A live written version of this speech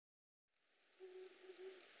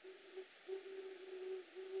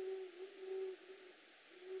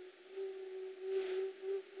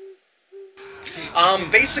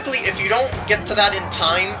Basically, if you don't get to that in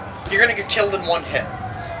time, you're gonna get killed in one hit.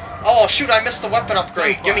 Oh, shoot, I missed the weapon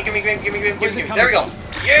upgrade. Gimme. There we go.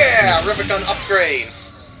 Yeah, rivet gun upgrade.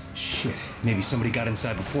 Shit, maybe somebody got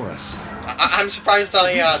inside before us. I'm surprised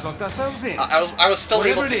I was still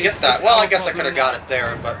able to get that. Well, I guess I could have got it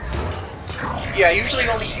there, but... Yeah, usually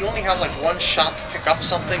you only have like one shot to pick up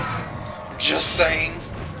something. Just saying.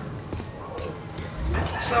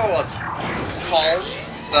 So, let's call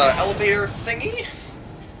the elevator thingy.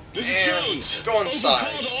 This is Jones. Go inside.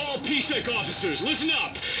 Open call to all PSEC officers. Listen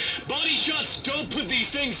up. Body shots, don't put these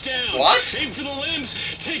things down. What? Aim for the limbs,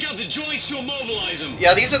 take out the joints to immobilize them.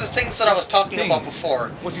 Yeah, these are the things that I was talking about before.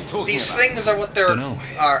 What you talking These about? things are what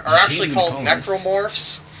are actually called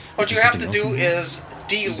necromorphs. What you have to do is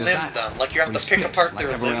de-limb them. Like, you have to pick apart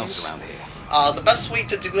their limbs. The best way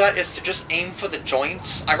to do that is to just aim for the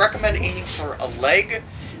joints. I recommend aiming for a leg,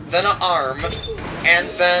 then an arm, and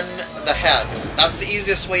then the head. That's the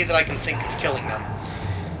easiest way that I can think of killing them.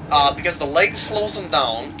 Because the leg slows them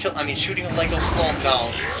down. Shooting a leg will slow them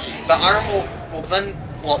down. The arm will then...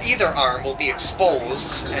 Well, either arm will be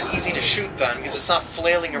exposed and easy to shoot then, because it's not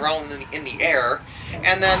flailing around in the air.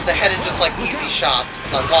 And then the head is just like easy shot.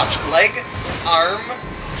 Like, watch. Leg, arm,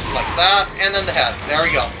 like that, and then the head. There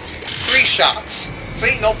we go. 3 shots.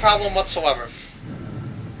 See? No problem whatsoever.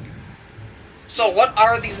 So, what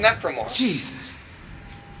are these necromorphs? Jesus.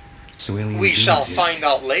 So we shall find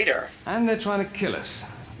out later. And they're trying to kill us.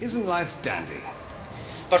 Isn't life dandy?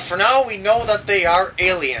 But for now, we know that they are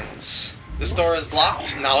aliens. This door is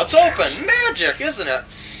locked. Now it's open. Magic, isn't it?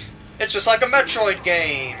 It's just like a Metroid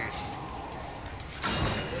game.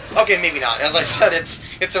 Okay, maybe not. As I said,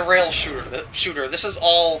 it's a rail shooter. This is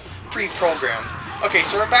all pre-programmed. Okay,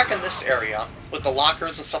 so we're back in this area with the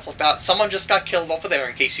lockers and stuff like that. Someone just got killed over there,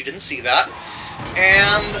 in case you didn't see that.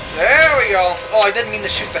 And there we go. Oh, I didn't mean to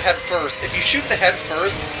shoot the head first. If you shoot the head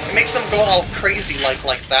first, it makes them go all crazy like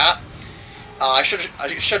that. I should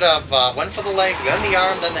have went for the leg, then the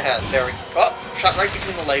arm, then the head. There we go. Oh, shot right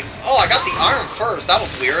between the legs. Oh, I got the arm first. That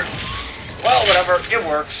was weird. Well, whatever. It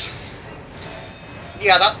works.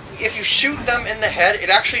 Yeah, if you shoot them in the head, it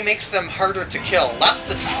actually makes them harder to kill. That's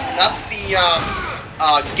the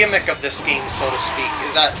gimmick of this game, so to speak,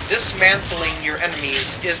 is that dismantling your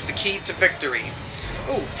enemies is the key to victory.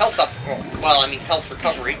 Ooh, health up. Well, I mean health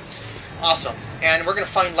recovery. Awesome. And we're gonna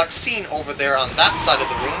find Lexine over there on that side of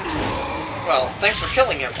the room. Well, thanks for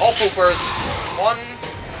killing him. Oh, poopers. 1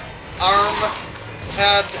 arm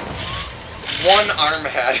head. 1 arm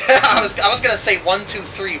head. I was gonna say 1, 2,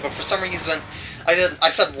 3, but for some reason I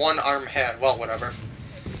said 1 arm head. Well, whatever.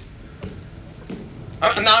 Now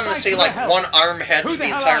I'm gonna say like 1 arm head for the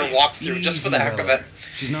entire walkthrough, just for the heck of it.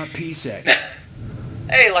 She's not PSEC.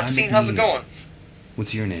 Hey, Lexine, how's it going?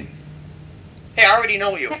 What's your name? Hey, I already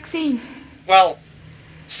know you. Lexine. Well,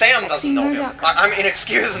 Sam doesn't know him. Murdoch. I mean,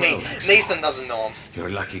 excuse me, Nathan doesn't know him. You're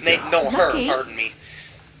a lucky girl. No, her, Lucky? pardon me.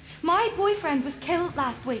 My boyfriend was killed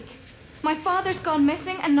last week. My father's gone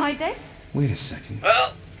missing, and now this? Wait a second.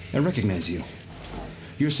 Well, I recognize you.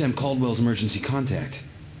 You're Sam Caldwell's emergency contact.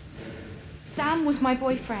 Sam was my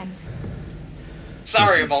boyfriend.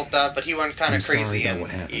 sorry Listen, about that, but he went kind I'm of crazy, sorry about and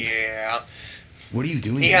what happened. yeah, What are you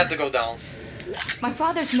doing he here? had to go down. My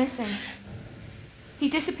father's missing. He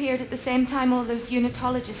disappeared at the same time all those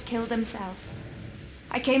unitologists killed themselves.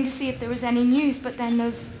 I came to see if there was any news, but then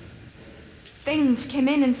those things came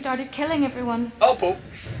in and started killing everyone. Oh, poop.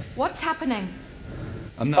 What's happening?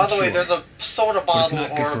 I'm not By the sure. way, there's a soda bottle not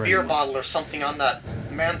good or a for beer anyone. bottle or something on that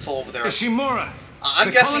mantle over there. Ishimura! I'm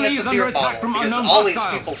The guessing colony it's a is under beer attack bottle, from because unknown all these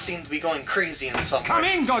hostiles. people seem to be going crazy in some Come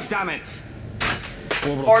way. in, goddammit!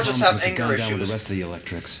 Orbital or just comms have must have anger gone down with issues. the rest of the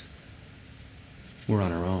electrics. We're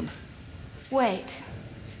on our own. Wait.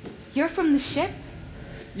 You're from the ship?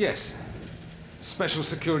 Yes. Special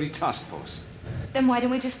Security Task Force. Then why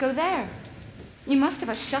don't we just go there? You must have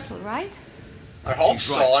a shuttle, right? I hope He's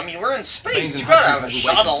so. right. I mean, we're in space. Planes You and gotta have a Hudsons will be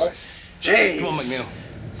waiting shuttle. for us. Come on, Jeez. McNeil.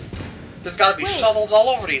 There's gotta be Wait. shuttles all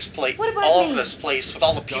over these What about all over me? this place with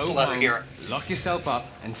all the people Go that are home, here. lock yourself up,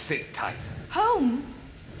 and sit tight. Home?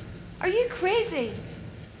 Are you crazy?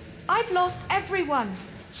 I've lost everyone.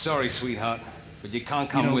 Sorry, sweetheart, but you can't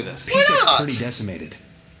come with us. PSEC's not? pretty decimated.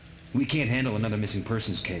 We can't handle another missing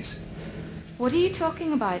persons case. What are you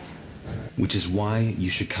talking about? Which is why you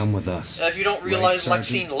should come with us. If you don't Right, realize,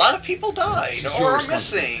 Sergeant? Lexine, a lot of people died It's or your are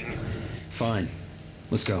responsibility. missing. Fine.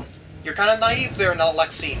 Let's go. You're kind of naive there, now,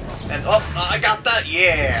 Lexine. And oh, I got that.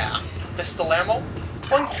 Yeah, pistol ammo.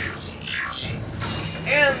 Plunk.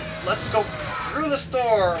 And let's go through this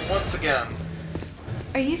door once again.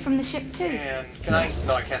 Are you from the ship too? And can I?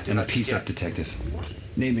 No, I can't do I'm a that. just PSEC yet.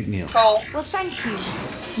 detective. Name McNeil. Call. Well, thank you.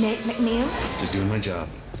 Nate McNeil? Just doing my job.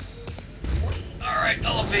 Alright,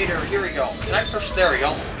 elevator, here we go. Can I push? There we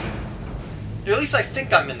go. Or at least I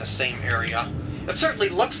think I'm in the same area. It certainly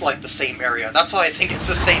looks like the same area. That's why I think it's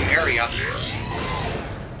the same area.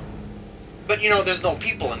 But, you know, there's no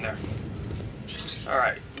people in there.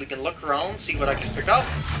 Alright, we can look around, see what I can pick up.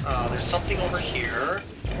 There's something over here.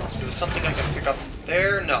 There's something I can pick up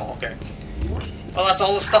there. No, okay. Well, that's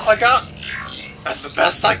all the stuff I got. That's the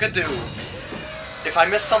best I could do. If I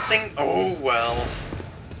miss something, oh well.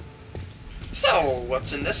 So,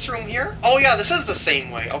 what's in this room here? Oh yeah, this is the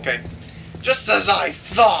same way. Okay. Just as I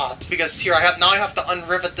thought, because here I have to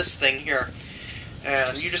unrivet this thing here.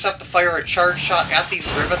 And you just have to fire a charge shot at these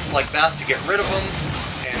rivets like that to get rid of them.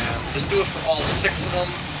 And just do it for all 6 of them.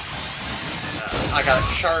 I gotta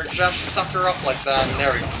charge that sucker up like that, and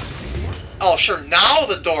there we go. Oh sure, now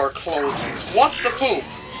the door closes. What the poop?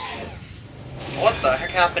 What the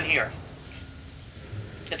heck happened here?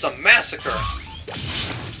 It's a massacre.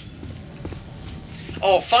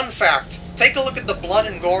 Oh, fun fact. Take a look at the blood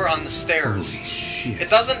and gore on the stairs. Holy shit. It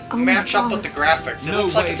doesn't match up with the graphics. It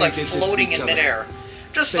looks like it's like floating in midair.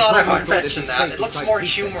 Just thought I would mention that. It looks more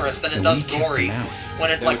humorous than it does gory when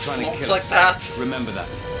it like floats like that. Remember that.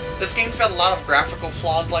 This game's got a lot of graphical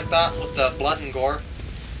flaws like that with the blood and gore.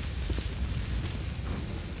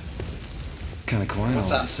 Kind of quiet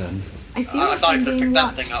What's all that? of a sudden. I feel I thought I I'm could have being picked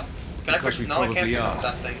that watched. thing up. Can I Because pick? we No, I can't probably pick up are.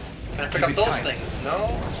 that thing. Can I pick Keep up it those tight. things? No.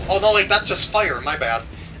 Oh no, wait, that's just fire. My bad.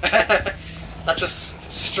 That's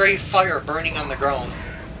just straight fire burning on the ground.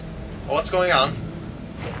 Oh, what's going on?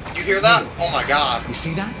 You hear that? Oh my god. You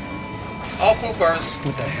see that? Oh, poopers.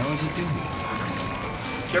 What the hell is it doing?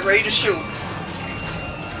 Get ready to shoot.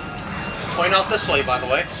 Point out this way, by the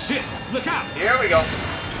way. Shit! Look out! Here we go.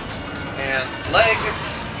 And leg,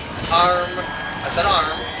 arm. I said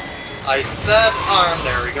arm. I said arm.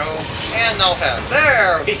 There we go. And now head.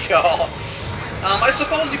 There we go. I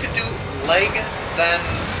suppose you could do leg, then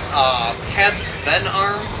head, then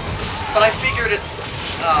arm. But I figured it's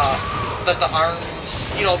that the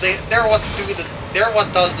arms, you know, they're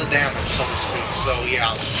what does the damage, so to speak. So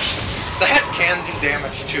yeah, the head can do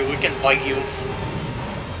damage too. It can bite you.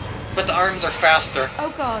 But the arms are faster.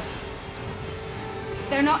 Oh god.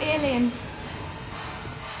 They're not aliens.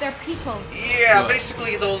 They're people. Yeah, Look,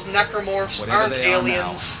 basically those necromorphs whatever aren't they are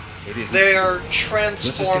aliens. now, it isn't. They are Let's just get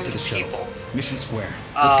transformed to the shuttle. people. Mission square.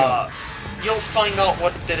 Let's go. You'll find out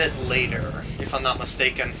what did it later, if I'm not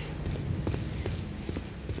mistaken.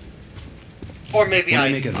 Or maybe What do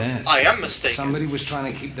you make of that? I am mistaken. Somebody was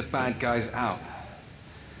trying to keep the bad guys out.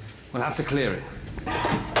 We'll have to clear it.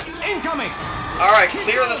 Incoming! Alright,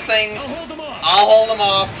 clear the thing. I'll hold them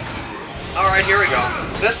off. Alright, here we go.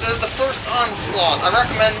 This is the first onslaught. I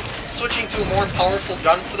recommend switching to a more powerful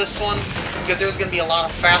gun for this one, because there's going to be a lot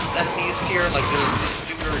of fast enemies here, like there's this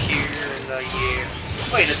dude here, and yeah.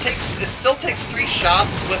 Wait, it still takes 3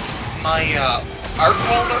 shots with my arc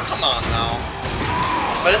welder? Come on now.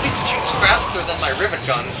 But at least it shoots faster than my rivet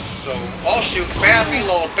gun, so... Oh shoot, bad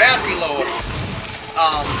reload, bad reload!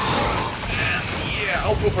 And yeah,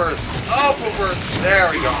 oh poopers, there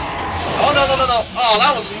we go. Oh no, no, no, no, oh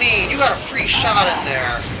that was mean, you got a free shot in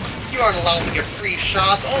there. You aren't allowed to get free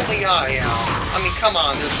shots, only I am. I mean, come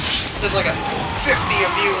on, there's like a 50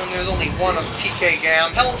 of you and there's only 1 of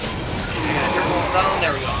PkGam health. And you're going down,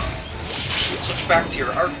 there we go. Switch back to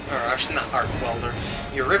your arc, or actually not arc welder,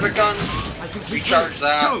 your rivet gun. Recharge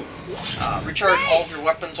that. Recharge all of your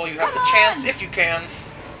weapons while you have the chance, if you can.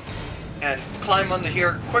 And climb under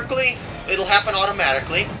here quickly. It'll happen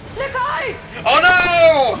automatically. Look out!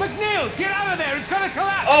 Oh no! McNeil, get out of there! It's gonna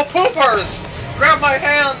collapse! Oh, poopers! Grab my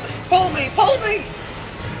hand! Pull me! Pull me!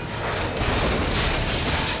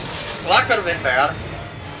 Well, that could have been bad.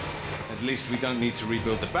 At least we don't need to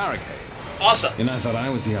rebuild the barricade. Awesome. And I thought I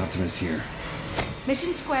was the optimist here.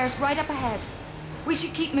 Mission square's right up ahead. We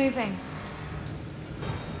should keep moving.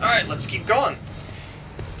 Alright, let's keep going.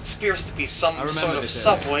 It appears to be some remember sort of this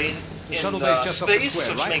area. subway The in shuttle bay's just off the space,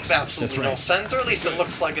 square, which right? makes absolutely That's no right. sense, or at least it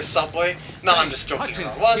looks like a subway. No, I'm just joking Hutchins,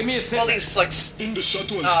 around. Well, give me a well, these like In the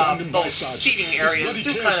shuttle and standing by those Sarge. seating This areas bloody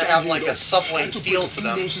do chair kind of have standing like a up. subway Had to feel break to a few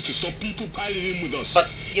them. noses to stop people piling in with us. But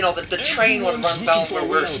you know, the train would run Everyone's down looking where for a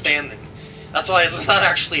we're way out. standing. That's why it's not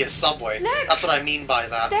actually a subway. Look! That's what I mean by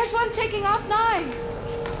that. There's one taking off now.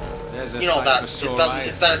 There's a You know sight that for it sore doesn't. eyes.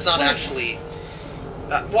 It's that it's not actually.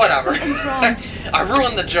 Whatever. Something's wrong. I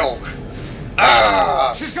ruined the joke.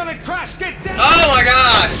 Ah! She's gonna crash! Get down! Oh my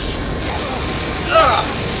god! Ugh!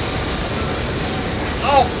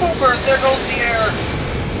 Oh, poopers! There goes the air!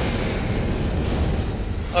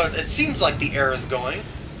 Oh, it seems like the air is going.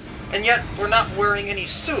 And yet, we're not wearing any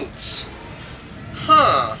suits.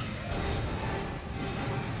 Huh.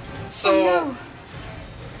 So... Oh,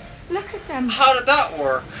 no. Look at them. How did that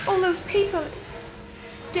work? All those people...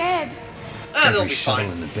 dead. They'll Every be shuttle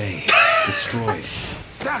fine. in the bay destroyed.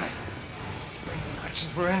 Damn it!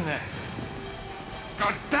 Actions were in there.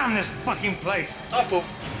 God damn this fucking place! Oh, poop.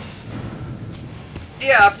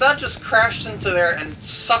 Yeah, if that just crashed into there and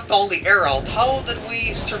sucked all the air out, how did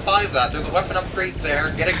we survive that? There's a weapon upgrade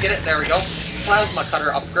there. Get it, there we go. Plasma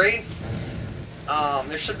cutter upgrade.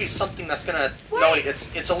 There should be something that's gonna... Wait. No, wait,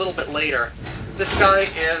 it's a little bit later. This guy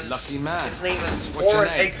is... Lucky man. His name is What's your Warren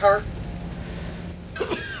name? Egghart.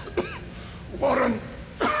 Warren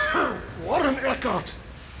Eckhart,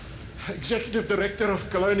 Executive Director of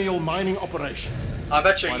Colonial Mining Operations. I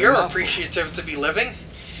bet Quite you're a mouthful. appreciative to be living.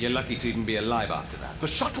 You're lucky to even be alive after that. The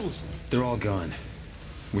shuttles? They're all gone.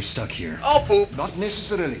 We're stuck here. Oh, poop. Not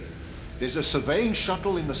necessarily. There's a surveying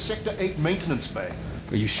shuttle in the Sector 8 maintenance bay.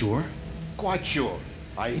 Are you sure? Quite sure.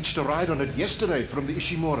 I hitched a ride on it yesterday from the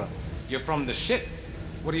Ishimura. You're from the ship.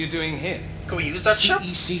 What are you doing here? Can we use that ship?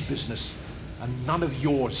 CEC business. And none of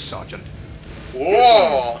yours, Sergeant.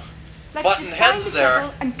 Whoa! Let's Button just heads find the there.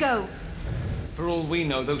 shuttle and go. For all we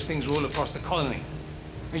know, those things are all across the colony.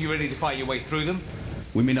 Are you ready to fight your way through them?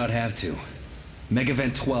 We may not have to.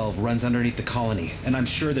 Megavent 12 runs underneath the colony, and I'm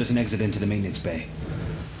sure there's an exit into the maintenance bay.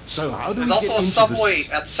 So how do There's we also get a into subway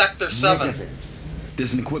this at Sector 7. mega-event?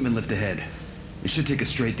 There's an equipment lift ahead. It should take us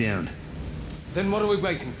straight down. Then what are we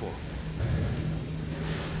waiting for?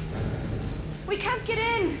 We can't get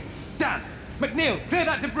in. Dan! McNeil, clear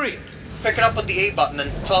that debris! Pick it up with the A button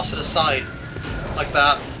and toss it aside. Like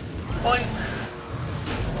that. Boink.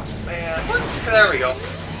 And boink. There we go.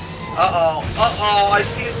 Uh-oh, I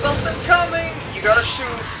see something coming! You gotta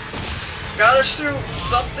shoot. Gotta shoot.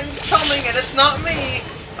 Something's coming and it's not me!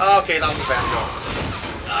 Okay, that was a bad joke.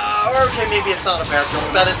 Okay, maybe it's not a bad joke.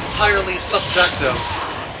 That is entirely subjective.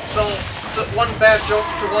 So one bad joke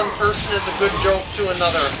to one person is a good joke to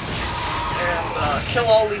another. And, kill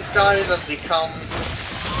all these guys as they come.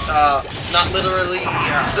 Not literally.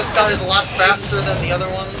 This guy is a lot faster than the other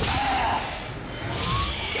ones.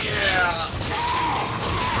 Yeah.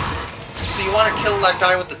 So you want to kill that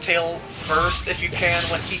guy with the tail first, if you can,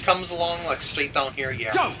 when he comes along, like straight down here,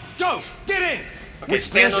 yeah. Go! Get in! Okay,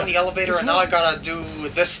 stand on the elevator, and now I gotta do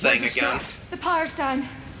this thing again. The power's down.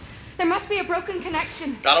 There must be a broken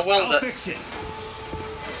connection. Gotta weld I'll it. fix it.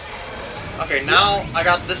 Okay, now I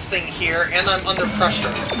got this thing here, and I'm under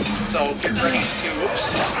pressure. So get ready to...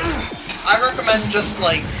 Oops. I recommend just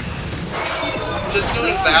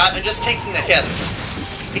doing that and just taking the hits.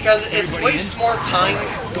 Because it wastes more time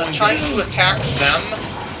trying to attack them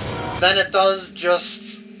than it does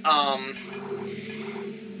just,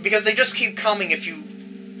 because they just keep coming if you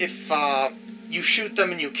shoot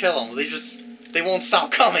them and you kill them. They won't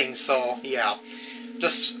stop coming, so yeah.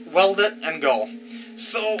 Just weld it and go.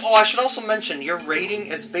 So, oh, I should also mention, your rating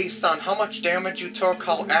is based on how much damage you took,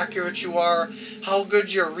 how accurate you are, how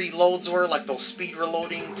good your reloads were, like those speed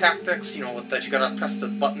reloading tactics, you know, that you gotta press the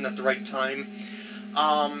button at the right time.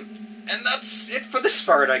 And that's it for this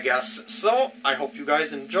part, I guess. So, I hope you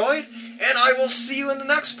guys enjoyed, and I will see you in the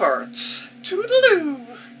next part. Toodaloo!